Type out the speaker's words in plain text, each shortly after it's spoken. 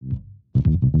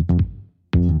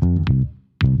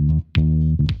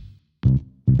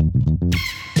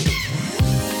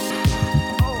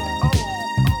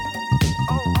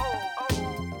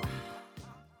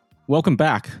welcome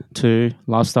back to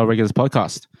Lifestyle Regulars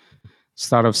Podcast.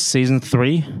 Start of season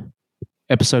 3,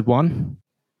 episode 1.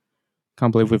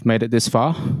 Can't believe we've made it this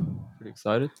far. Pretty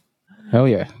excited. Hell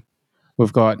yeah.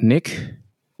 We've got Nick,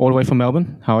 all the way from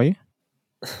Melbourne. How are you?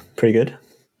 Pretty good.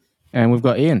 And we've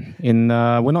got Ian.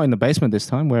 We're not in the basement this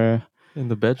time. We're In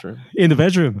the bedroom. in the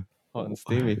bedroom. Hot and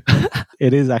steamy.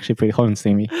 It is actually pretty hot and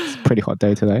steamy. It's a pretty hot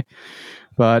day today.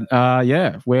 But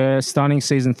we're starting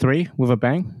season 3 with a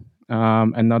bang.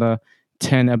 Another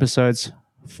 10 episodes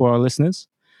for our listeners.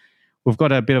 We've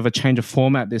got a bit of a change of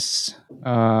format this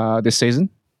season,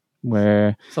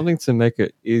 where Something to make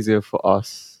it easier for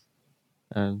us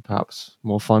and perhaps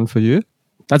more fun for you.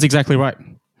 that's exactly right.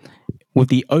 With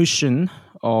the ocean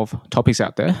of topics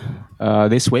out there,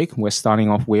 this week we're starting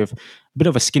off with a bit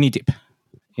of a skinny dip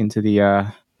into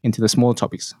the smaller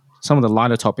topics, some of the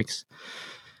lighter topics,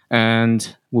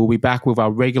 and we'll be back with our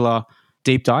regular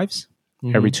deep dives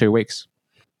every 2 weeks.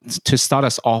 To start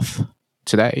us off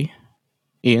today,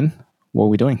 Ian, what are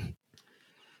we doing?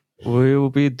 We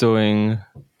will be doing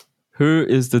Who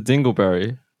is the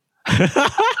Dingleberry?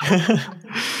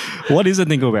 What is a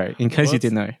dingleberry? In case you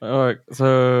didn't know, All right,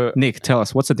 so Nick, tell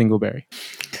us, what's a dingleberry?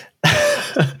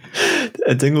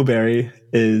 A dingleberry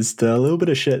is the little bit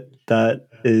of shit that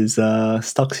is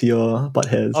stuck to your butt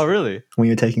hairs really? when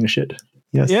you're taking a shit.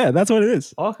 Yes. Yeah, that's what it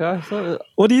is. Okay. So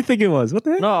What do you think it was? What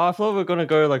the heck? no, I thought we were gonna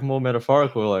go like more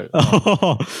metaphorical, like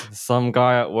Oh, some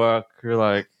guy at work who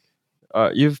like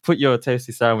you've put your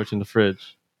tasty sandwich in the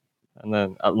fridge, and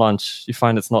then at lunch you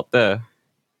find it's not there.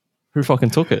 Who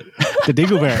fucking took it? the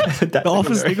dingleberry. That The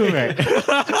office dingleberry.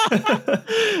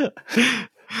 dingleberry.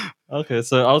 Okay,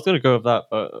 so I was gonna go with that,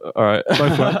 but all right,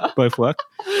 Both work. Both work.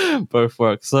 Both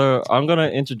work. So I'm gonna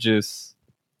introduce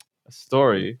a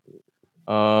story,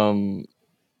 and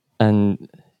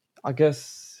I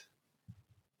guess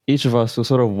each of us will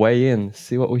sort of weigh in,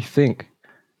 see what we think.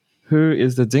 Who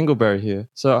is the dingleberry here?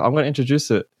 So I'm gonna introduce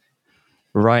it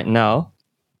right now.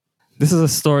 This is a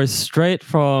story straight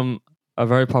from a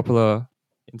very popular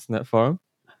internet forum.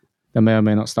 That may or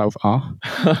may not start with R.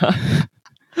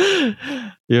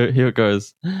 Here it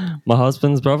goes. My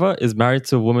husband's brother is married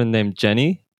to a woman named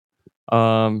Jenny,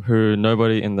 who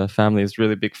nobody in the family is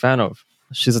really a big fan of.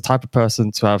 She's the type of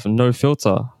person to have no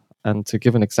filter. And to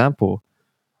give an example,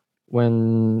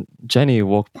 when Jenny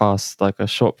walked past like a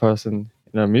short person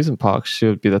in an amusement park, she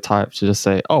would be the type to just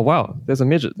say, "Oh wow, there's a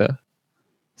midget there."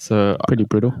 So Pretty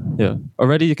brutal. yeah,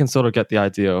 already you can sort of get the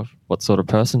idea of what sort of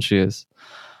person she is.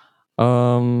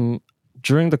 During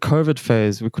the COVID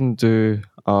phase, we couldn't do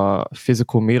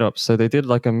physical meetups, so they did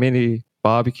like a mini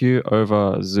barbecue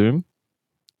over Zoom.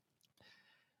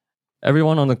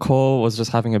 Everyone on the call was just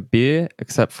having a beer,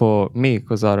 except for me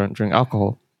because I don't drink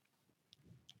alcohol.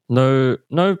 No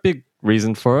big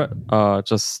reason for it.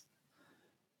 Just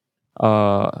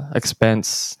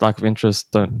expense, lack of interest,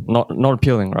 not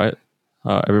appealing, right?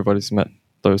 Everybody's met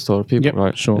those sort of people, Yep,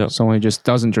 right? sure. Yep. Someone who just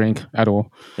doesn't drink at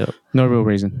all. Yep. No real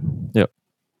reason.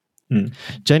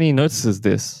 Jenny notices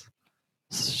this.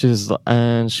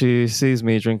 And she sees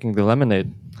me drinking the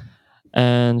lemonade,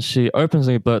 and she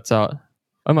openly blurts out,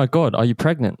 "Oh my god, are you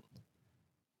pregnant?"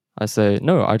 I say,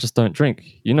 "No, I just don't drink.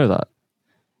 You know that."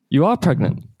 "You are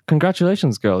pregnant.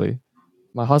 Congratulations, girlie."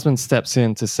 My husband steps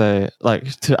in to say, like,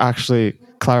 to actually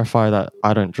clarify that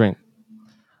I don't drink.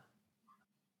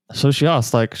 So she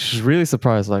asks, like, she's really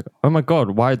surprised, like, "Oh my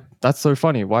god, why? That's so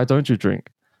funny. Why don't you drink?"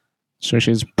 So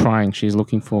she's prying. She's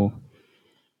looking for...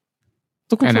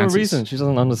 Looking And for answers. a reason. She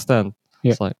doesn't understand.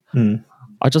 Yeah. It's like, Mm.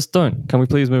 "I just don't. Can we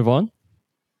please move on?"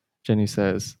 Jenny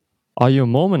says, "Are you a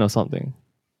Mormon or something?"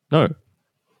 "No."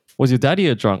 "Was your daddy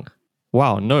a drunk?"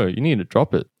 "Wow, no, you need to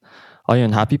drop it." "Are you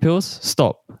on happy pills?"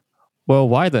 "Stop." "Well,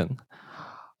 why then?"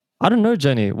 "I don't know,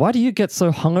 Jenny. Why do you get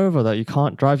so hungover that you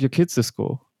can't drive your kids to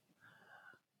school?"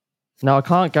 Now, I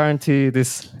can't guarantee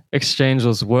this exchange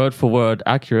was word for word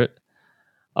accurate,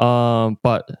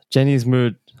 but Jenny's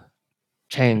mood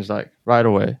changed like right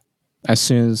away. As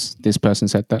soon as this person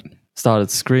said that.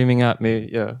 Started screaming at me,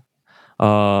 in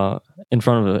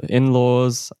front of the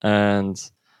in-laws, and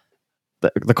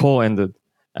the call ended.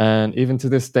 And even to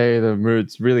this day, the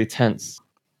mood's really tense.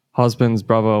 Husband's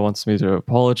brother wants me to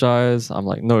apologize. I'm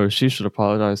like, no, she should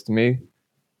apologize to me.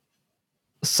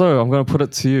 So I'm going to put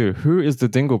it to you. Who is the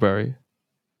dingleberry?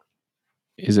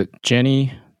 Is it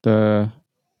Jenny, the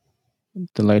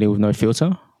lady with no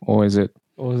filter? Or is it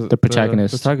Or is it The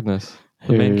protagonist. The protagonist.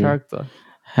 The main Who- character.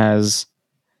 has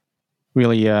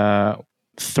really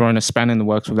thrown a spanner in the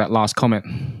works with that last comment?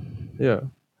 Yeah.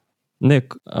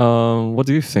 Nick, what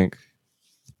do you think?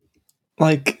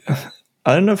 Like,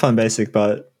 I don't know if I'm basic,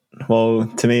 but well,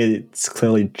 to me, it's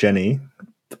clearly Jenny.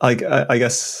 I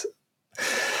guess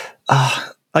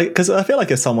Because I feel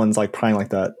like if someone's like prying like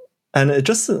that, and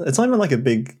it's not even like a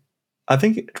big. I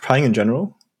think prying in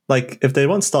general, like if they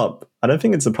won't stop, I don't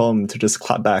think it's a problem to just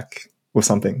clap back with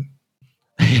something.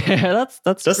 Yeah,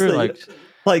 that's Just true. the-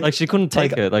 Like she couldn't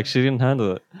take like- it. Like she didn't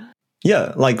handle it.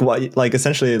 Yeah, like what? Like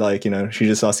essentially, like she's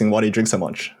just asking why do you drink so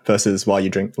much versus why you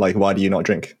drink. Like why do you not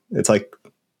drink? It's like,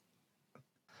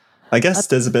 I guess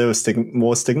there's a bit of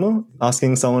more stigma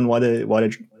asking someone why they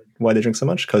drink so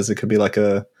much, because it could be like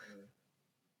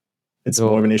it's Well,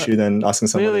 more of an issue than asking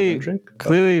someone why they Clearly, don't drink. But-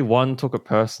 clearly, one took it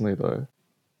personally though.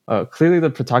 Clearly, the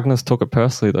protagonist took it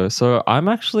personally though. So I'm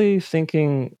actually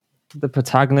thinking the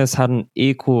protagonist had an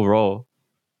equal role,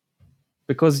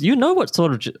 because you know what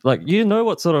sort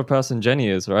of person Jenny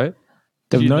is, right?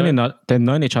 They've You known know- they've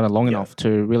known each other long Yeah. enough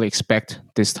to really expect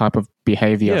this type of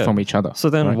behavior Yeah. from each other. So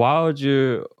then, right? why would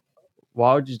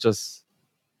you just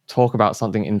talk about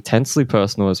something intensely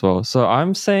personal as well? So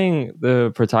I'm saying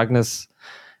the protagonist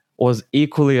was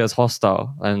equally as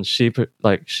hostile, and she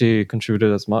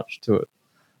contributed as much to it.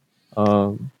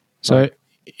 So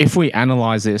if we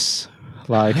analyze this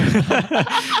like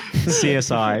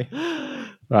CSI,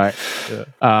 right?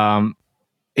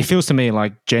 It feels to me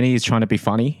like Jenny is trying to be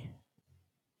funny.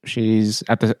 She's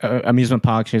at the amusement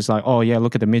park. She's like, "Oh yeah,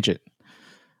 look at the midget."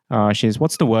 She's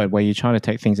what's the word where you're trying to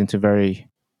take things into very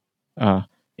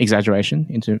exaggeration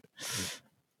into.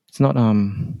 It's not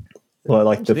Well,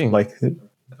 like the Thing. like.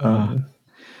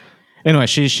 Anyway,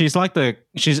 she's like I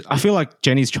feel like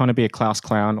Jenny's trying to be a class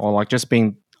clown or like just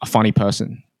being a funny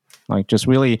person. Like just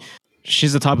really,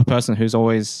 she's the type of person who's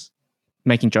always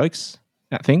making jokes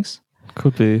at things.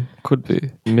 Could be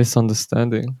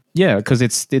misunderstanding. Yeah, because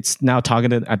it's now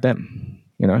targeted at them.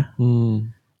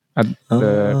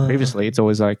 Previously it's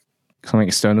always like something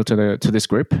external to this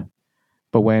group.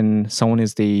 But when someone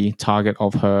is the target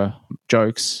of her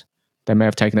jokes, they may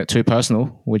have taken it too personal,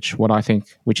 which is what I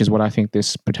think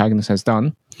this protagonist has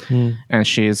done, and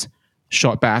she's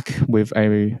shot back with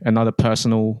another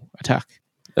personal attack.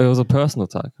 It was a personal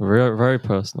attack, a very, very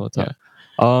personal attack.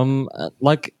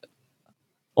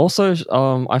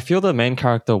 I feel the main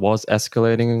character was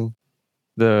escalating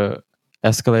the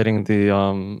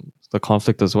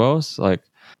conflict as well. So,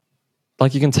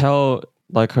 like you can tell,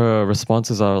 like her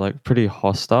responses are like pretty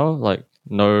hostile. Like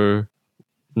no,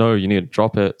 you need to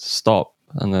drop it, stop,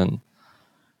 and then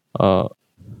I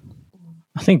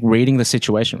think reading the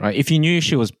situation, right? If you knew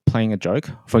she was playing a joke,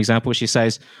 for example, she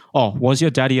says, "Oh, was your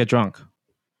daddy a drunk?"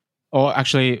 Or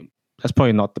actually, that's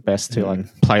probably not the best to like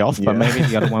play off, but Yeah. maybe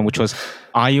the other one, which was,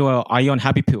 "Are you on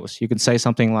happy pills?" You could say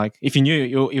something like, if you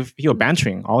knew if you're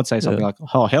bantering, I would say something like,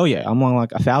 "Oh hell yeah, I'm on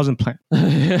like 1,000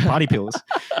 party pills.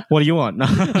 What do you want?"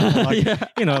 Like,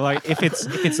 like if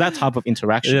it's that type of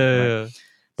interaction. right? yeah.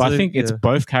 But So, I think it's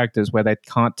both characters where they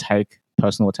can't take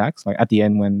personal attacks. Like at the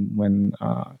end when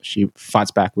she fights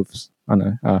back with, I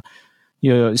don't know,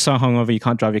 you're so hungover you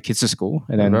can't drive your kids to school,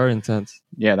 and then very intense.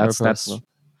 yeah, very that's personal.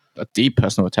 a deep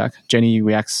personal attack. Jenny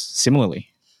reacts similarly.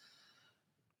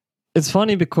 It's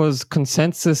funny because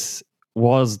consensus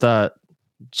was that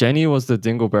Jenny was the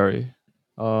dingleberry.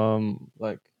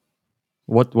 Like,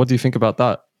 what do you think about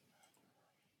that?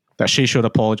 That she should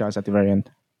apologize at the very end.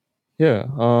 Yeah,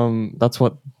 that's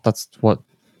what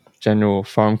general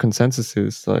farm consensus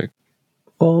is like.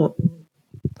 Well,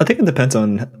 I think it depends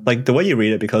on like the way you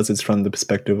read it, because it's from the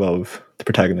perspective of the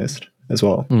protagonist as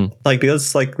well. Like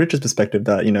because like Richard's perspective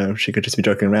that she could just be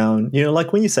joking around.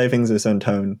 Like when you say things in a certain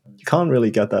tone, you can't really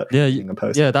get that. Yeah, from being a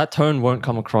person. yeah, that tone won't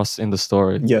come across in the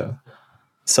story. Yeah.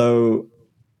 So,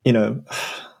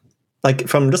 like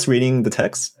from just reading the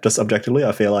text, just objectively,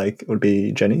 I feel like it would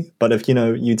be Jenny. But if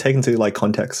you take into like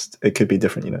context, it could be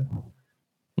different.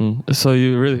 So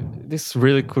this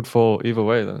really could fall either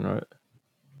way then, right?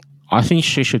 I think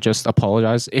she should just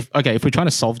apologize. If we're trying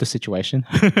to solve the situation,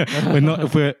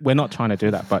 we're not trying to do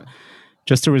that, but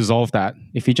just to resolve that,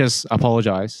 if you just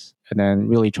apologize and then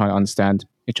really try to understand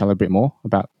each other a bit more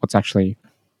about what they're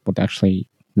actually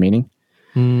meaning,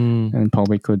 and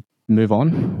probably could move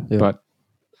on. Yeah. But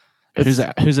who's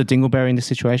a dingleberry in this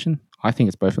situation? I think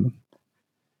it's both of them.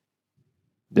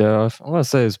 Yeah, I'm gonna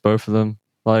say it's both of them.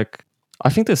 Like, I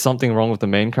think there's something wrong with the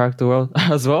main character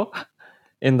as well,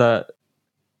 in that,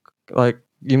 like,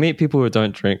 you meet people who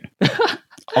don't drink.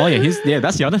 Oh yeah,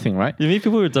 that's the other thing, right? You meet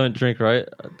people who don't drink, right?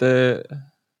 They're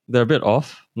a bit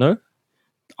off. No,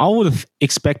 I would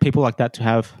expect people like that to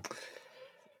have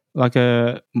like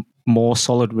a more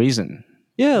solid reason.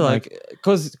 yeah, like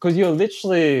because you're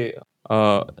literally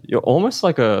you're almost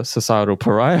like a societal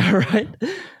pariah, right?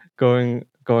 going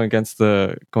against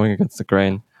the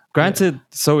grain. Granted,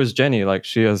 so is Jenny. Like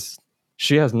she has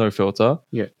no filter.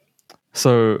 Yeah.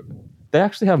 So they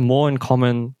actually have more in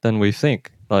common than we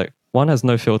think. Like one has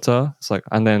no filter. It's like,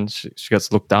 and then she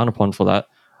gets looked down upon for that.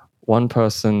 One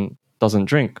person doesn't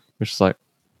drink,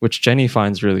 which Jenny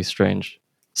finds really strange.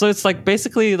 So it's like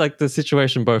basically like the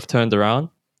situation both turned around.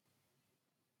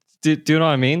 Do you know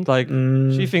what I mean? Like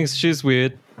she thinks she's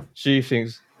weird. She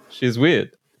thinks she's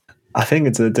weird. I think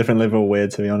it's a different level of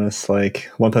weird, to be honest. Like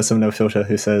one person with no filter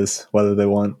who says whether they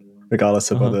want,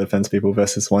 regardless of whether it offends people,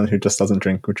 versus one who just doesn't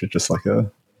drink, which is just like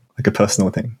a personal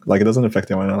thing. Like it doesn't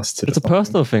affect anyone else. It's a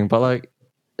personal thing, but like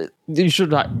you should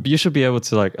be able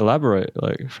to like elaborate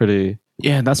like pretty.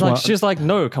 Yeah, that's like why she's like,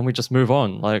 no, can we just move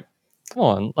on? Like, come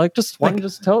on, like just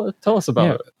tell us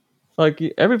about it. Like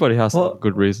everybody has a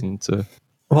good reason to.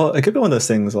 Well, it could be one of those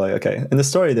things. Like, okay, in the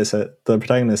story, they said the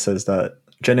protagonist says that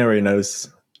Jenny already knows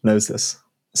this,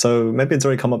 so maybe it's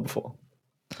already come up before.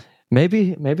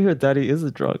 Maybe her daddy is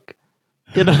a drunk.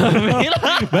 You know what I mean?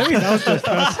 maybe that was the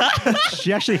first.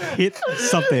 She actually hit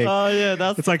something. Oh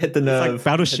yeah, It's like hit the nerve. It's like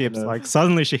battleships. Like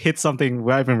suddenly she hit something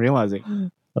without even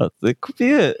realizing. It could be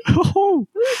it. It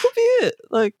could be it.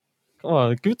 Like, come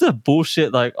on, give it that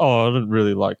bullshit. Like, oh, I don't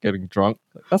really like getting drunk.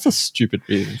 Like, that's a stupid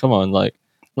reason. Come on, like,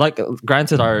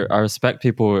 granted, I respect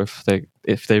people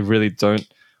if they really don't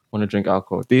want to drink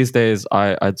alcohol. These days,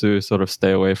 I do sort of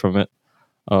stay away from it.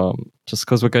 Just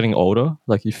because we're getting older,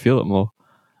 like you feel it more.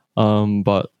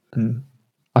 But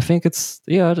I think it's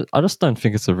I just don't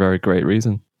think it's a very great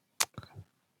reason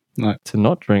to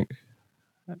not drink.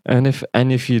 And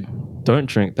if you don't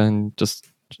drink, then just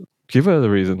give her the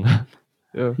reason.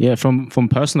 Yeah, from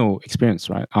personal experience,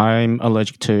 right? I'm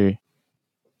allergic to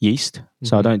yeast,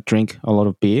 so I don't drink a lot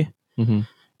of beer.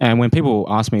 And when people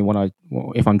ask me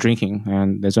if I'm drinking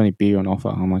and there's only beer on offer,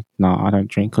 I'm like, no, I don't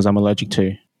drink because I'm allergic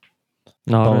to.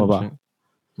 No, blah, I don't blah, drink.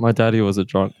 My daddy was a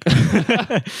drunk.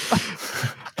 I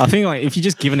think like if you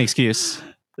just give an excuse,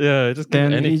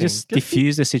 then you just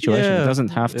diffuse the situation. It doesn't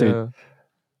have to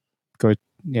go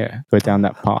down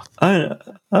that path. I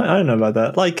don't know about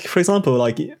that. Like for example,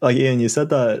 like Ian, you said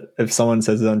that if someone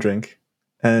says they don't drink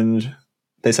and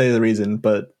they say the reason,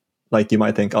 but like you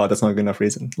might think, oh, that's not a good enough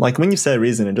reason. Like when you say a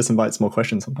reason, it just invites more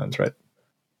questions sometimes, right?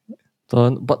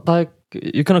 But like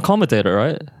you can accommodate it,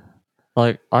 right?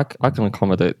 Like I can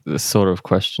accommodate this sort of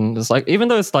question. It's like even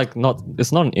though it's not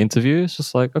an interview, it's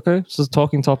just like, okay, it's just a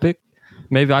talking topic.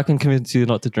 Maybe I can convince you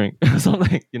not to drink or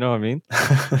something. You know what I mean?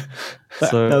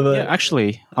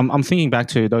 Actually, I'm thinking back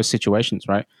to those situations,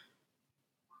 right?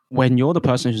 When you're the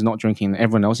person who's not drinking and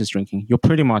everyone else is drinking, you're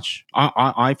pretty much.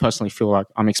 I personally feel like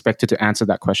I'm expected to answer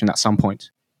that question at some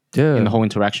point in the whole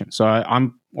interaction. So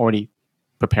I'm already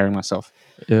preparing myself.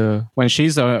 Yeah. When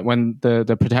when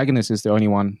the protagonist is the only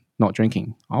one not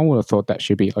drinking, I would have thought that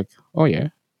she'd be like, oh yeah,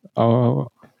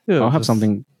 I'll have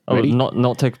something ready.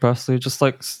 Not take personally, just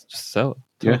sell it.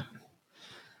 Yeah.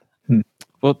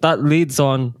 Well, that leads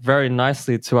on very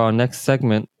nicely to our next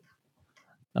segment,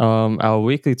 our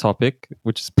weekly topic,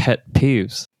 which is pet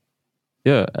peeves.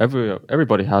 Yeah,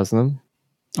 everybody has them.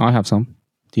 I have some.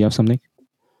 Do you have some, Nick?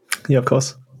 Yeah, of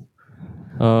course.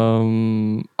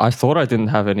 I thought I didn't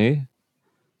have any,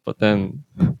 but then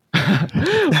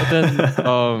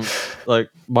like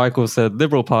Michael said,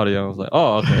 Liberal Party, and I was like,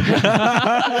 oh, okay.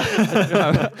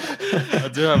 I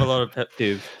do have a lot of pet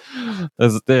peeves.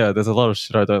 There's a lot of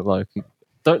shit I don't like.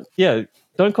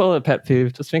 Don't call it a pet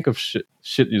peeve. Just think of shit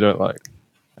you don't like,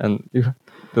 and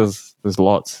there's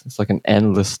lots. It's like an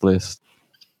endless list.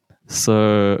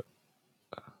 So,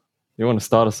 you want to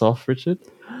start us off, Richard?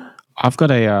 I've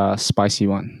got a spicy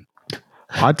one.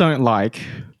 I don't like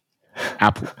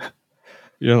Apple.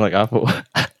 You don't like Apple?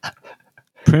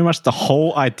 Pretty much the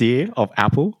whole idea of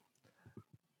Apple.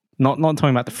 Not talking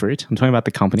about the fruit. I'm talking about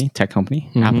the company, tech company,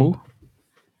 Apple.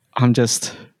 I'm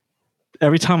just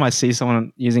every time I see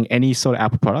someone using any sort of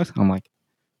Apple product, I'm like,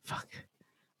 fuck.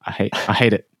 I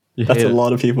hate it. That's a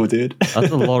lot of people, dude.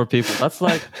 That's a lot of people. That's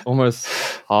like almost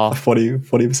half.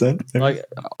 40%. Like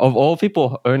of all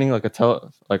people owning like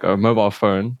a mobile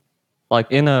phone, like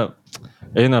in a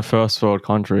first world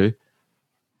country,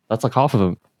 that's like half of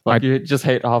them. Like you just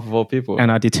hate half of all people.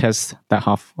 And I detest that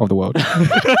half of the world.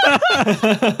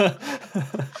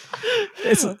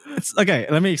 It's okay,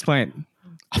 let me explain.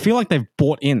 I feel like they've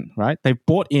bought in, right? They've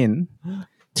bought in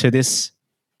to this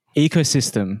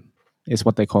ecosystem, is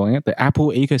what they're calling it, the Apple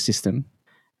ecosystem,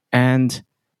 and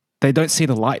they don't see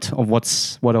the light of what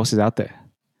else is out there.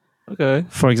 Okay.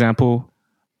 For example,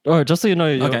 just so you know,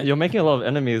 you're making a lot of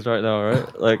enemies right now,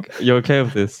 right? Like you're okay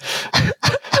with this.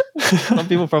 Some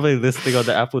people probably listening on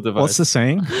the Apple device. What's the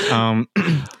saying?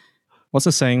 What's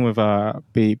the saying with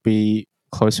be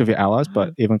close with your allies,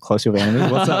 but even closer with your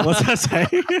enemies. What's that saying?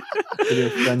 Keep your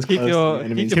friends Keep close, your and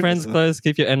enemies keep your friends closer. close.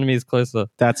 Keep your enemies closer.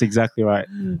 That's exactly right.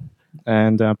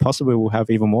 And possibly we'll have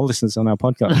even more listeners on our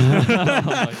podcast.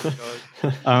 Oh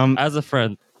my god. As a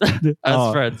friend,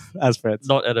 Oh, friends, as friends.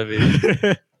 not enemies.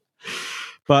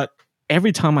 But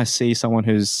every time I see someone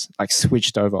who's like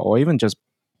switched over, or even just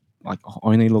like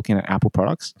only looking at Apple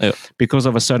products Yeah. because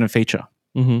of a certain feature,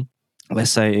 Mm-hmm. let's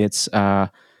say it's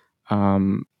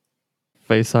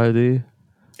Face ID,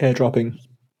 Airdropping.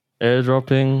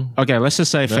 airdropping, okay, let's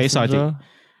just say Face ID. Messenger.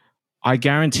 I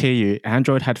guarantee you,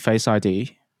 Android had Face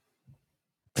ID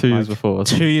 2 years before.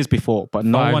 2 years before, but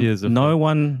 5 years before. no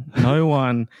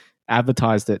one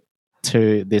advertised it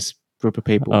to this group of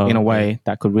people in a okay. way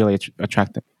that could really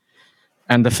attract them.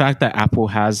 And the fact that Apple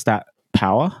has that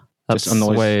power That's just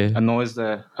way. annoys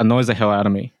the hell out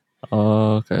of me.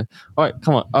 Oh, okay. All right,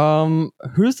 come on.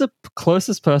 Who's the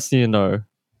closest person you know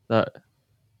that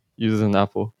uses an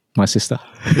Apple? My sister.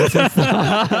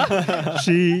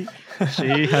 she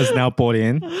has now bought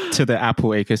in to the Apple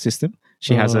ecosystem.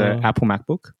 She has an Apple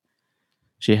MacBook.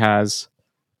 She has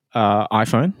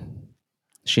iPhone.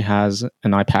 She has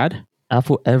an iPad.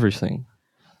 Apple everything.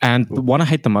 And the one I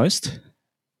hate the most,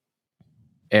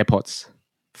 AirPods.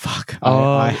 Fuck.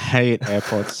 Oh. I hate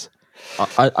AirPods.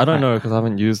 I don't know because I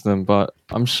haven't used them, but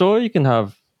I'm sure you can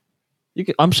have.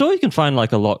 I'm sure you can find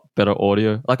like a lot better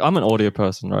audio. Like I'm an audio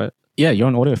person, right? Yeah, you're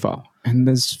an audiophile. And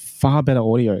there's far better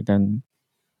audio than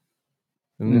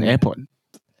an AirPod.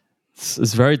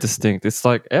 It's very distinct. It's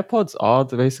like AirPods are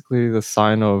basically the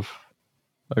sign of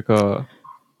like a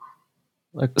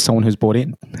Someone who's bought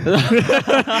in.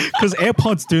 Because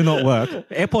AirPods do not work.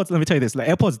 AirPods, let me tell you this. Like,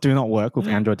 AirPods do not work with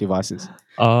Android devices.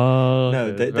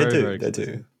 No, they do. They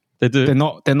do. They do. They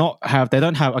don't have they do,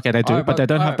 Alright, but they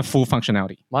don't have alright. the full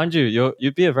functionality. Mind you,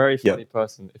 you'd be a very funny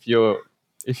person if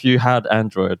you had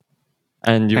Android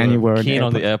and you were an keen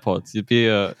on the AirPods. You'd be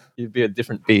a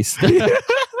different beast.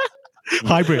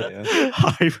 Hybrid. Yeah.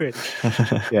 Hybrid.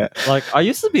 Yeah. Like I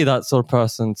used to be that sort of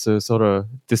person to sort of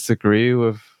disagree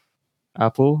with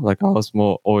Apple. Like I was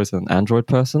more always an Android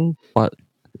person, but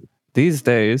these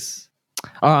days,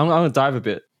 I'm gonna dive a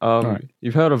bit. Alright.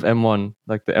 You've heard of M1,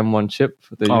 like the M1 chip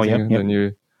they're Oh, using in yep. the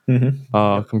new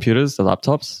Mhm. computers, the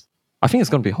laptops. I think it's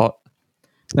gonna be hot.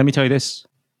 Let me tell you this.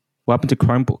 What happened to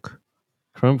Chromebook?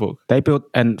 Chromebook. They built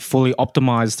and fully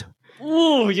optimized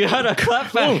Ooh, you had a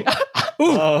clapback.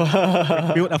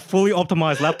 Oh. built a fully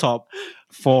optimized laptop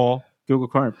for Google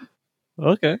Chrome.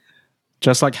 Okay.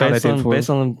 Just like how Based they did on, for based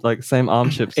on like same ARM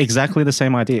chips. exactly the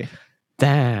same idea.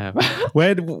 Damn. Why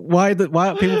are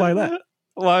people buying that?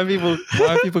 why are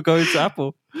people going to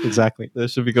Apple? Exactly. They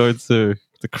should be going to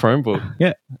the Chromebook.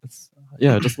 Yeah.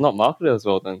 Just not marketed as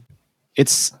well then.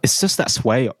 It's just that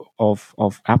sway of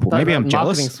Apple. Maybe I'm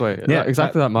jealous. Marketing sway. Yeah, Yeah,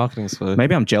 exactly that marketing sway.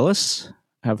 Maybe I'm jealous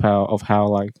of how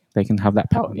like they can have that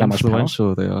How power, that much power.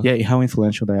 influential they are. Yeah, how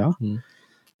influential they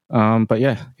are. But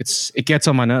yeah, it gets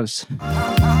on my nerves.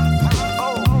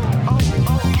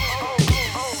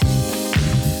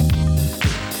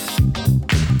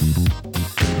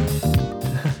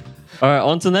 All right,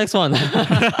 on to the next one.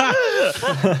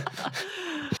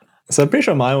 So I'm pretty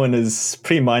sure my one is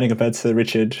pretty minor compared to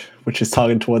Richard, which is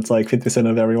targeted towards like 50%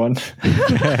 of everyone in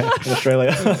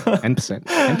Australia. 10%.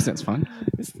 10% is fine.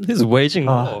 He's waging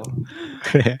war.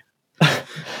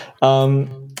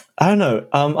 I don't know.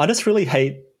 I just really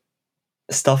hate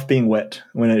stuff being wet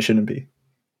when it shouldn't be.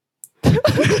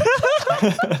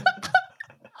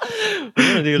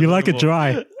 You like it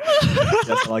dry.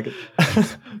 Yes, I like it.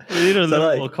 We need a little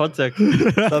like- more context.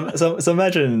 So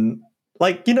imagine,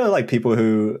 like, you know, like people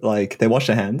who like they wash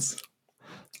their hands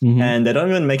and they don't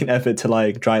even make an effort to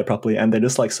like dry it properly, and they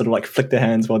just like sort of like flick their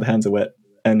hands while the hands are wet,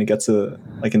 and it gets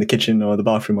like in the kitchen or the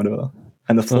bathroom, whatever,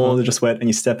 and the floor is just wet, and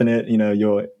you step in it, you know,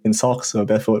 you're in socks or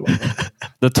barefoot.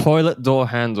 The toilet door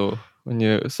handle, when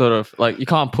you sort of like you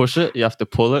can't push it, you have to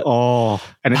pull it. Oh,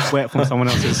 and it's wet from someone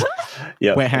else's.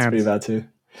 Yeah, Wet that's pretty hands. bad too.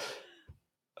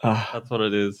 That's what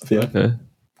it is. Yeah. Okay.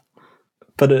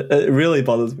 But it really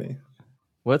bothers me.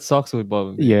 Wet socks would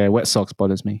bother me. Yeah, wet socks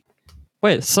bothers me.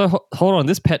 Wait, so hold on.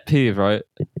 This pet peeve, right?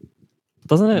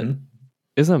 Doesn't it? Mhm.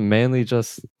 Isn't it mainly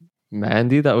just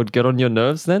Mandy that would get on your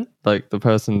nerves then? Like the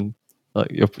person,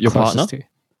 like your partner? Closest to you.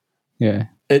 Yeah.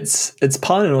 It's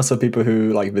partner and also people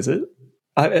who like visit.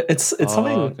 It's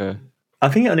something. Okay. I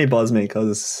think it only bothers me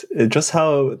because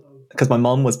my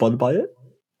mom was bothered by it,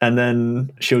 and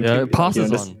then she would Yeah, it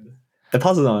passes on. It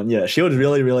passes on. Yeah, she was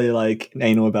really, really like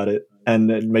anal about it, and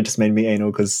it just made me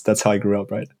anal because that's how I grew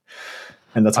up, right?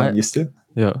 And that's what I'm used to.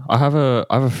 Yeah, I have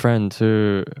a friend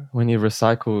who, when he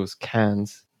recycles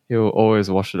cans, he'll always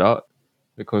wash it out,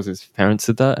 because his parents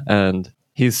did that, and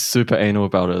he's super anal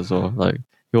about it as well. Like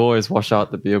he'll always wash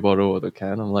out the beer bottle or the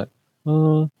can. I'm like,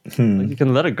 oh, like, you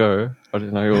can let it go, but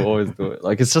you know he'll always do it.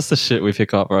 Like it's just the shit we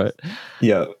pick up, right?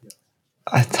 Yeah.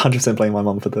 I 100% blame my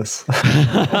mum for this.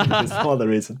 It's not the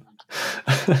reason.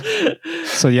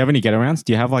 So do you have any get-arounds?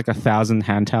 Do you have like 1,000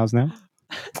 hand towels now?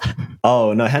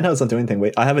 Oh, no, hand towels don't do anything.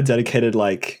 Wait, I have a dedicated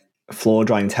like floor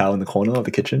drying towel in the corner of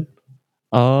the kitchen.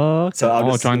 Oh, okay. So I'll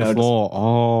just, drying the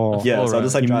floor. yeah, so I'll Alright.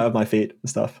 just like dry up my feet and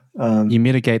stuff. You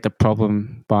mitigate the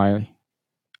problem by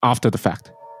after the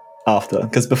fact. After,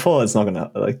 because before it's not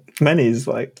gonna like Manny's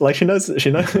like she knows I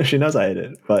hate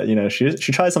it, but you know she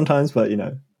tries sometimes, but you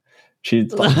know she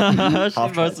like, Most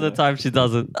half of the time she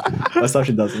doesn't. most time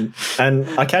she doesn't, and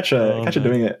I catch her Oh, man.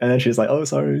 doing it, and then she's like, oh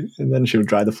sorry, and then she'll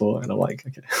dry the floor, and I'm like,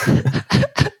 okay.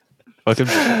 Fucking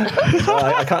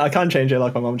I can't change it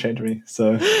like my mom changed me,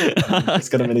 so it's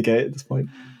gonna mitigate at this point.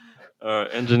 all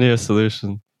right, engineer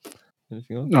solution.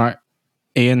 Anything else? All right,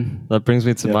 Ian. That brings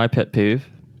me to Yeah. my pet peeve.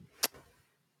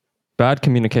 Bad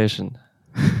communication.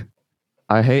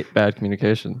 I hate bad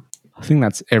communication. I think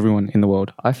that's everyone in the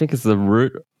world. I think it's the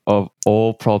root of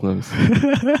all problems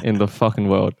in the fucking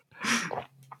world.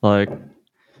 Like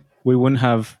We wouldn't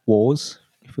have wars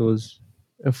if it was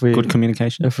if we good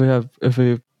communication. if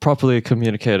we properly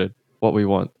communicated what we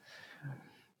want,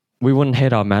 we wouldn't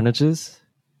hate our managers.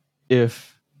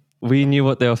 If we knew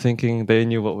what they were thinking, they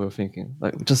knew what we were thinking.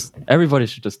 Like just everybody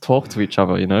should just talk to each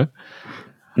other, you know?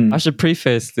 I should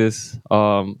preface this.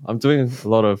 I'm doing a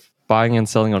lot of buying and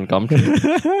selling on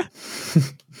Gumtree.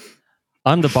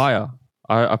 I'm the buyer.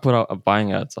 I put out a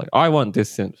buying ads like I want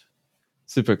this synth,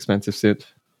 super expensive synth.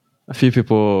 A few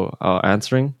people are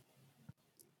answering.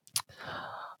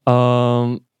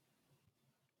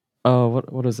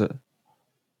 What is it?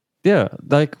 Yeah,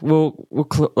 like we'll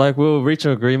reach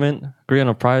an agreement, agree on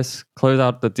a price, close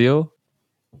out the deal,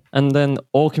 and then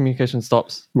all communication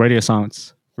stops. Radio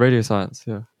silence. Radio silence.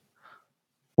 Yeah.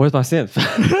 Where's my synth?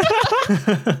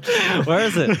 Where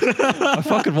is it? I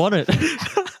fucking want it.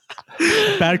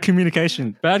 Bad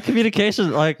communication Bad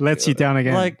communication, like lets you down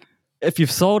again. like if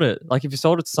you've sold it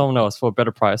to someone else for a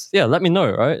better price, yeah, let me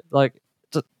know, right? Like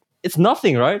it's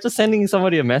nothing, right? Just sending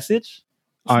somebody a message.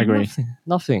 It's I agree.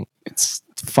 Nothing. It's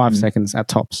 5 seconds at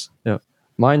tops. Yeah.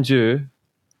 Mind you,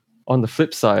 on the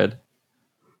flip side,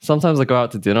 sometimes I go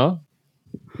out to dinner.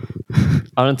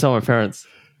 I don't tell my parents.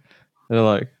 They're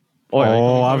like,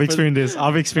 "Oh, I've experienced this.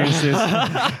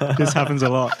 This happens a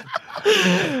lot.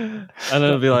 And then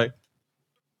it'll be like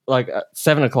at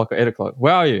 7 o'clock or 8 o'clock.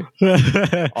 Where are you?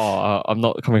 I'm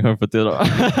not coming home for dinner.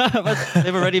 But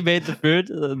they've already made the food.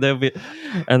 They'll be,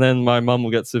 and then my mum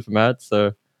will get super mad.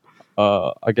 So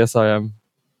I guess I am.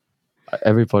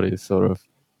 Everybody is sort of.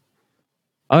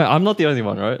 I'm not the only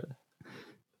one, right?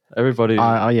 Everybody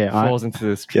falls into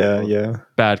this trap of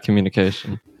bad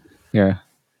communication. Yeah,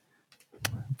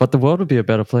 But the world would be a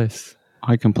better place.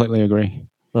 I completely agree.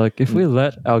 Like if we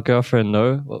let our girlfriend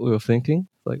know what we were thinking,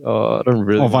 like, oh, I don't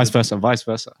really. Or vice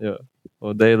versa. Yeah.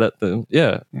 Or they let them.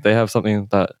 Yeah, they have something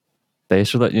that they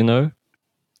should let you know.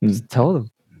 Just tell them.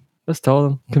 Just tell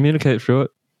them. Communicate through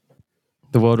it.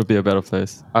 The world would be a better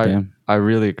place. I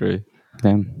really agree.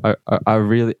 Damn. I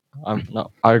really.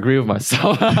 I agree with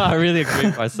myself. I really agree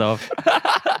with myself.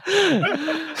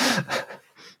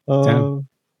 Damn.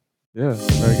 Yeah,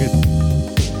 very good.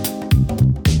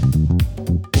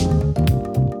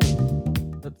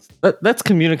 Let's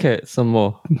communicate some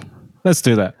more. Let's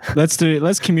do that.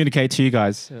 Let's communicate to you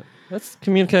guys. Yeah. Let's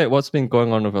communicate what's been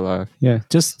going on with our life. Yeah.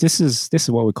 Just this is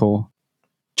what we call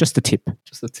just a tip.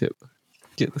 Just a tip.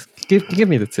 Give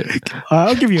me the tip.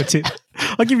 I'll give you a tip.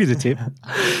 I'll give you the tip.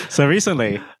 So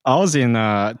recently, I was in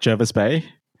Jervis Bay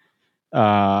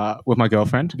with my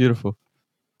girlfriend, Beautiful.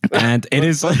 and it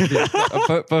is. Both.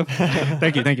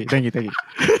 Thank you.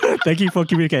 Thank you for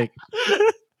communicating.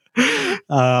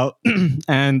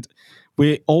 And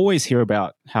we always hear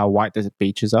about how white the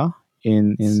beaches are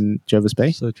in Jervis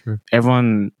Bay. So true.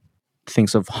 Everyone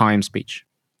thinks of Himes Beach,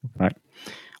 right?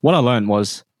 What I learned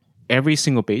was every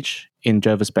single beach in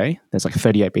Jervis Bay, there's like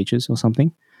 38 beaches or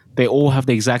something, they all have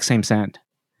the exact same sand.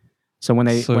 So when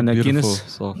the Guinness,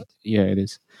 soft. yeah, it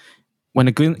is. When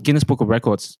the Guinness Book of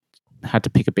Records had to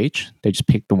pick a beach, they just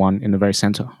picked the one in the very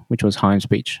center, which was Himes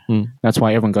Beach. That's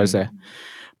why everyone goes there.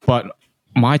 But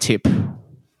my tip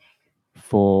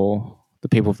for the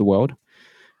people of the world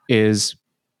is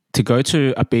to go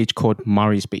to a beach called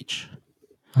Murray's Beach.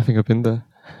 I think I've been there.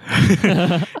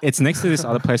 It's next to this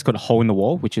other place called Hole in the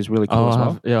Wall, which is really cool as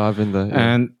well. I've been there.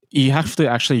 Yeah. And you have to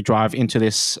actually drive into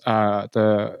this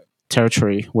the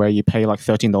territory where you pay like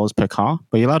 $13 per car,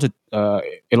 but you're allowed to.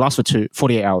 It lasts for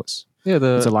 48 hours. Yeah,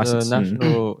 It's a the license.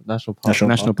 national park.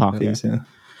 National Park. fees, yeah.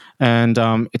 And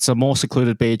it's a more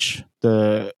secluded beach.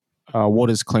 The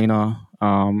water's cleaner.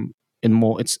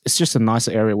 It's just a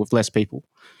nicer area with less people.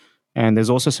 And there's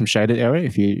also some shaded area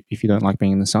if you don't like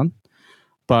being in the sun.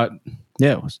 But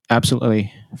yeah, it was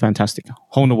absolutely fantastic.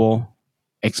 Hole in the wall,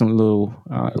 excellent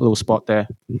little spot there.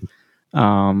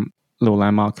 Little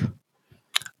landmark.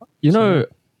 You know,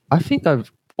 I think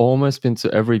I've almost been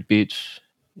to every beach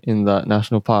in that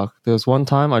national park. There was one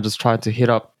time I just tried to hit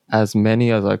up as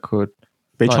many as I could.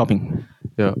 Beach Right. hopping.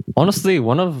 Yeah, honestly,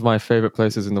 one of my favorite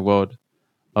places in the world.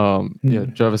 Yeah,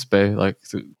 Jervis Bay. Like,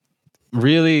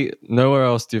 really, nowhere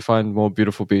else do you find more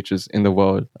beautiful beaches in the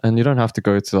world, and you don't have to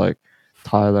go to like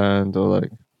Thailand or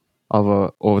like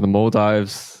the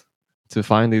Maldives to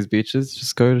find these beaches.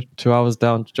 Just go 2 hours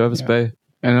down to Jervis Yeah. Bay.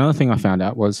 And another thing I found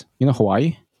out was,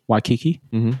 Hawaii, Waikiki,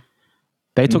 Mm-hmm.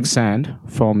 they took sand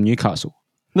from Newcastle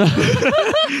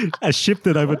and shipped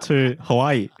it over to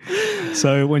Hawaii.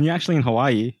 So when you're actually in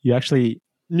Hawaii, you're actually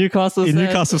Newcastle. in sand.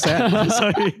 Newcastle sand.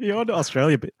 So you're on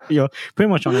Australia, you're pretty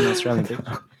much on an Australian beach.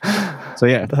 So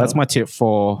yeah, that's my tip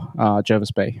for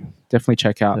Jervis Bay. Definitely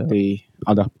check out the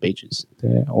other beaches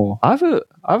there. Or I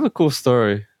have a cool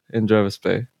story in Jervis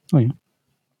Bay. oh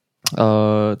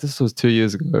yeah, This was 2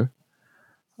 years ago.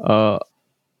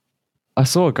 I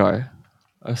saw a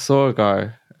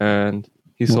guy, and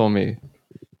he saw me,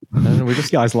 and we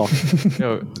just guys lost.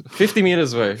 50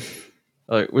 meters away.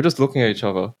 Like, we're just looking at each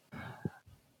other.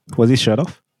 Was his shirt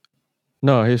off?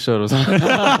 No, his shirt was on.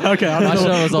 Okay, I My don't shirt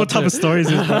know was on what type too. of stories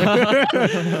is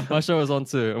that. My shirt was on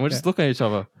too, and we're just looking at each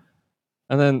other,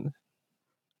 and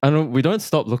we don't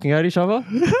stop looking at each other,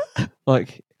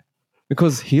 like,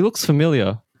 because he looks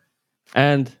familiar,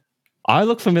 and I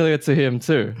look familiar to him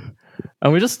too,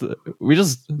 and we just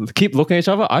keep looking at each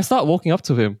other. I start walking up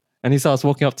to him, and he starts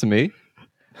walking up to me.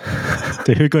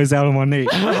 Dude, who goes out on one knee?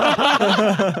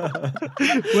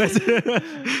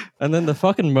 And then the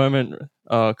fucking moment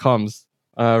comes.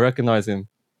 I recognize him.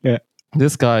 Yeah.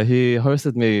 This guy, he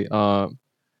hosted me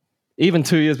even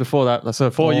 2 years before that, so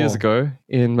 4 years ago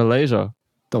in Malaysia.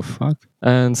 The fuck?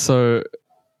 And so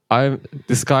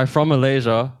this guy from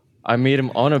Malaysia, I meet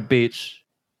him on a beach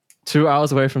 2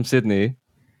 hours away from Sydney,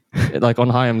 like on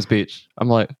Hyams Beach. I'm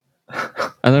like,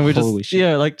 and then we Holy just, shit.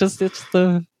 yeah, like it's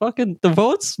the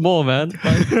world's small, man.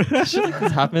 Like, shit like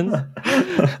this happens.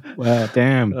 Wow,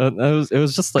 damn. It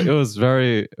was just like, it was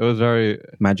very,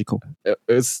 Magical.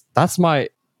 that's my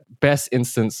best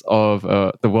instance of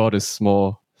the world is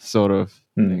small sort of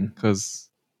thing, because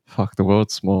fuck, the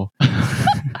world's small.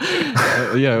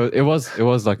 Yeah, it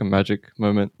was like a magic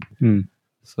moment.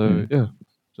 So yeah,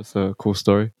 just a cool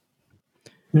story.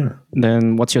 Yeah.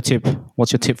 Then what's your tip?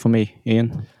 What's your tip for me,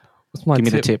 Ian? What's my Give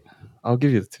me tip? the tip. I'll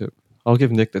give you the tip. I'll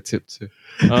give Nick the tip too.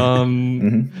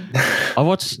 I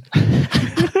watched.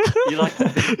 You like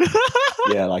that?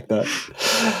 Yeah, I like that.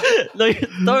 No, you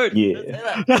don't.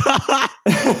 Yeah.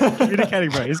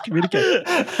 Communicating, bro. He's communicating.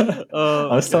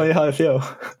 I was telling you how I feel.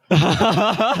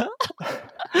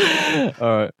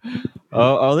 All right.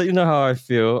 I'll let you know how I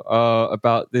feel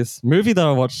about this movie that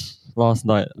I watched last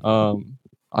night.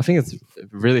 I think it's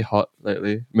really hot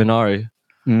lately. Minari,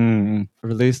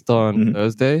 released on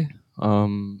Thursday.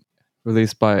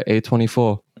 Released by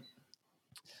A24.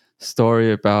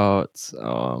 Story about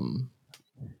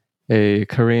a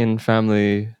Korean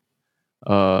family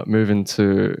moving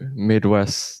to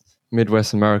Midwest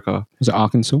America. Was it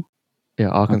Arkansas? Yeah,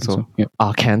 Arkansas. Yeah.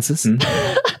 Arkansas.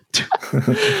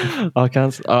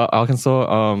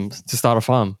 Arkansas, to start a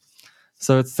farm.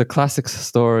 So it's the classic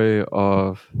story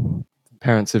of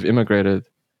parents who've immigrated,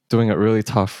 doing it really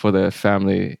tough for their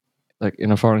family, like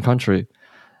in a foreign country.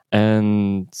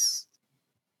 And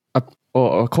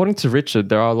according to Richard,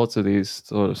 there are lots of these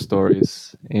sort of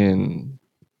stories in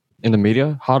the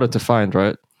media, harder to find,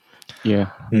 right? Yeah.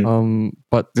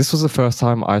 But this was the first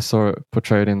time I saw it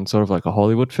portrayed in sort of like a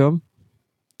Hollywood film.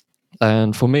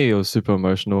 And for me, it was super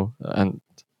emotional and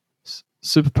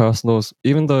super personal.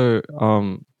 Even though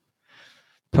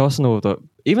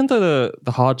the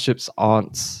hardships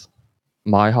aren't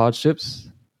my hardships,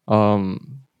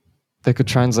 they could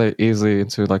translate easily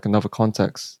into like another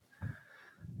context.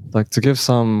 Like, to give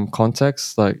some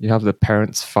context, like, you have the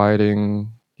parents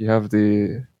fighting, you have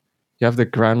the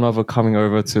grandmother coming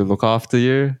over to look after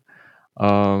you,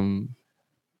 and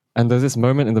there's this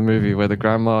moment in the movie where the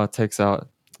grandma takes out.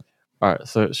 All right,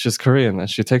 so she's Korean, and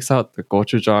she takes out the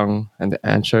gochujang and the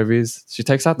anchovies. She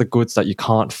takes out the goods that you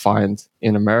can't find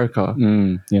in America,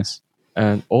 Yes.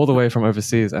 and all the way from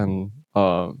overseas. And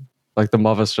like, the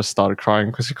mothers just started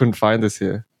crying because she couldn't find this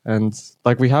here. And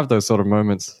like, we have those sort of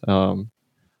moments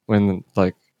when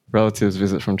like relatives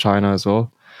visit from China as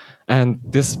well, and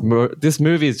this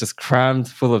movie is just crammed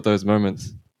full of those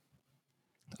moments.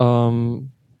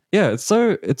 Yeah, it's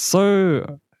so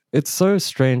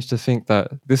strange to think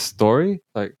that this story,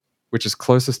 like, which is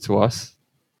closest to us,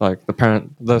 like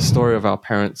the story of our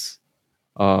parents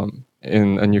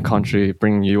in a new country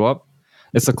bringing you up,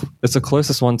 it's the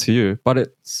closest one to you, but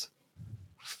it's,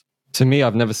 to me,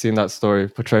 I've never seen that story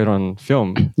portrayed on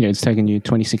film. Yeah, it's taken you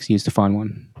 26 years to find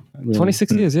one. Really.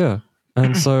 26 years, yeah.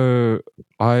 And so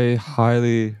I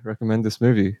highly recommend this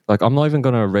movie. Like, I'm not even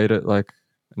going to rate it like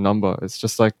a number. It's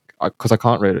just like, because I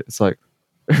can't rate it. It's like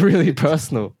really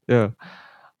personal. Yeah.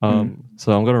 So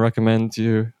I'm going to recommend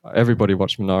everybody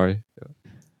watch Minari. Yeah.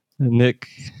 Nick,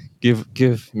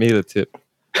 give me the tip.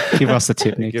 Give us the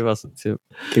tip, Nick. Give us a tip.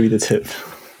 Give you the tip.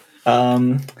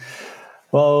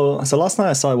 Well, so last night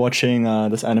I started watching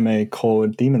this anime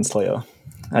called Demon Slayer.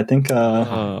 I think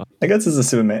I guess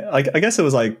it's I guess it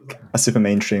was like a super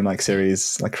mainstream like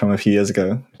series like from a few years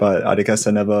ago, but I guess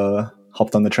I never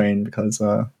hopped on the train because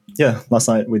last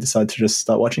night we decided to just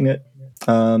start watching it.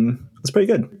 It's pretty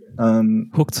good.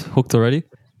 Hooked already?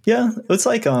 Yeah, it's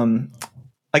like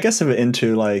I guess if you're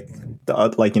into like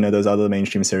those other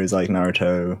mainstream series like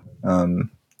Naruto,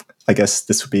 I guess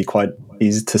this would be quite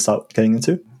easy to start getting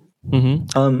into.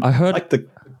 Mm-hmm. I heard keep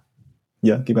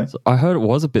going. I heard it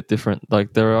was a bit different.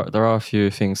 Like there are a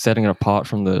few things setting it apart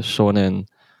from the shonen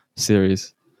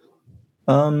series.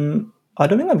 I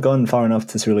don't think I've gone far enough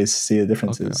to really see the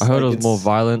differences. Okay. I heard it was more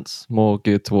violence, more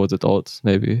geared towards adults,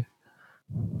 maybe.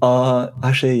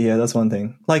 Actually, yeah, that's one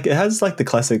thing. Like it has like the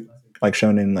classic like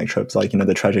shonen like tropes, like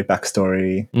the tragic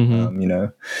backstory.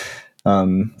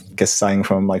 Guess starting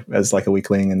from like as like a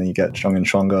weakling and then you get stronger and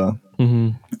stronger.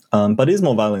 Mm-hmm. But it is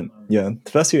more violent. Yeah,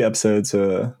 the first few episodes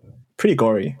are pretty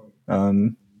gory.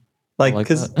 Like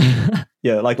because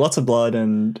yeah, like lots of blood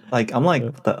and like I'm like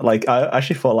like I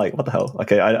actually thought like what the hell?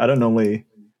 Okay, I don't normally.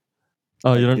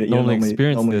 Oh, you don't normally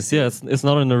experience this. Yeah, it's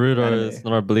not a Naruto. Anime. It's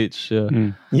not a Bleach.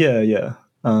 Yeah. Yeah.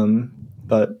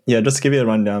 But yeah, just to give you a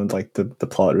rundown, like the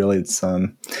plot really, it's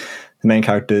the main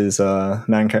character's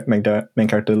main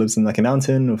character lives in like a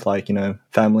mountain with like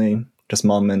family, just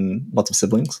mom and lots of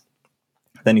siblings.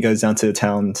 Then he goes down to the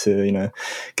town to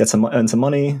earn some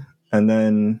money, and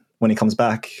then when he comes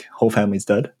back, whole family's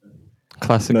dead.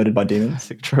 Classic, murdered by demons.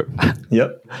 Classic trope.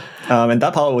 Yep. And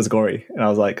that part was gory, and I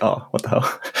was like, oh, what the hell?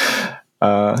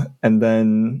 And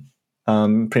then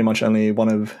pretty much only one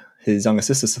of his younger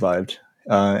sisters survived,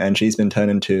 and she's been turned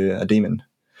into a demon.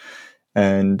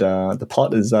 And the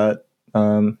plot is that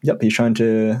he's trying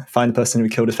to find the person who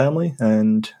killed his family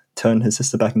and turn his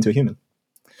sister back into a human.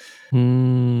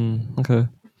 Okay.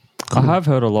 Cool. I have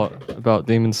heard a lot about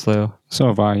Demon Slayer. So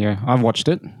have I, yeah. I've watched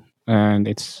it, and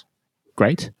it's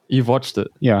great. You've watched it?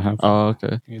 Yeah, I have. Oh,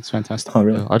 okay. It's fantastic. Oh,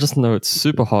 really? Yeah, I just know it's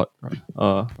super hot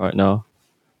right now.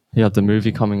 You had the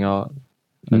movie coming out,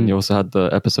 and you also had the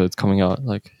episodes coming out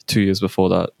like 2 years before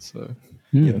that. So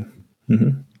yeah.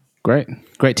 Mm-hmm. Great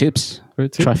tips.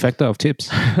 Trifecta of tips.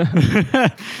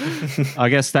 I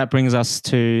guess that brings us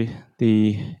to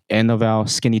the end of our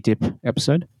Skinny Dip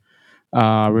episode.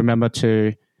 Remember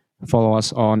to follow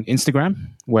us on Instagram,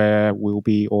 where we'll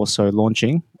be also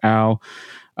launching our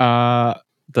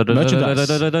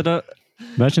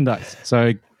merchandise.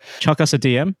 So chuck us a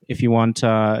DM if you want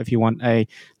a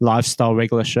lifestyle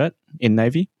regular shirt in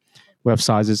navy. We have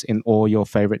sizes in all your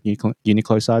favorite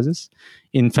Uniqlo sizes.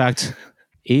 In fact,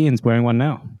 Ian's wearing one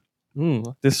now.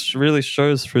 This really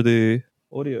shows through the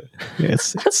audio.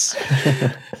 Yes, it's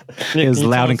Nick, it's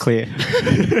loud and clear.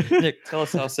 Nick, tell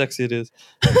us how sexy it is.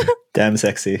 Damn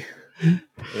sexy.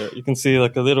 Yeah, you can see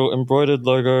like a little embroidered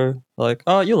logo. Like,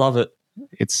 oh, you love it.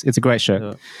 It's a great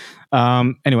shirt.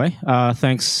 Yeah. Anyway,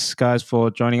 thanks guys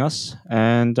for joining us,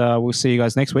 and we'll see you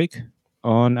guys next week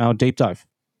on our deep dive.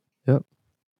 Yep.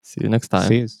 See you next time.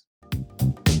 See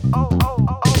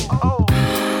you.